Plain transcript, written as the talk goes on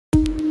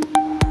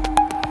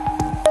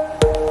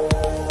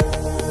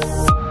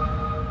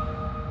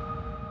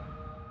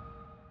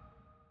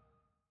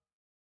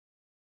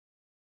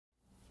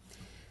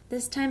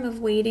This time of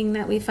waiting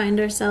that we find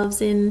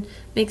ourselves in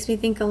makes me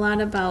think a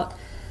lot about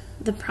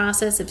the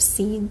process of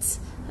seeds.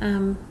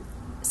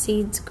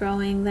 Seeds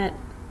growing that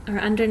are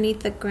underneath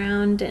the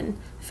ground and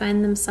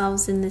find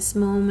themselves in this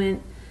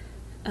moment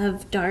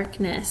of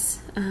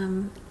darkness.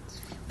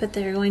 But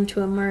they're going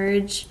to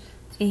emerge,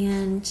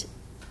 and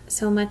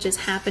so much is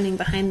happening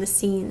behind the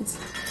scenes.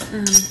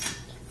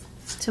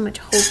 So much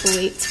hope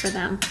awaits for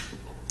them.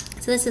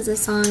 So this is a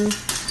song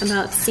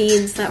about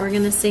seeds that we're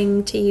going to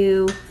sing to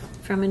you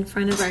from in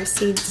front of our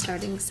seed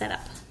starting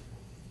setup.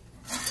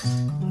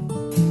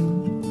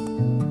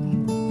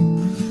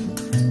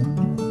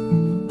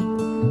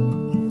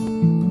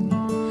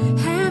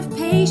 Have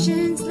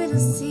patience.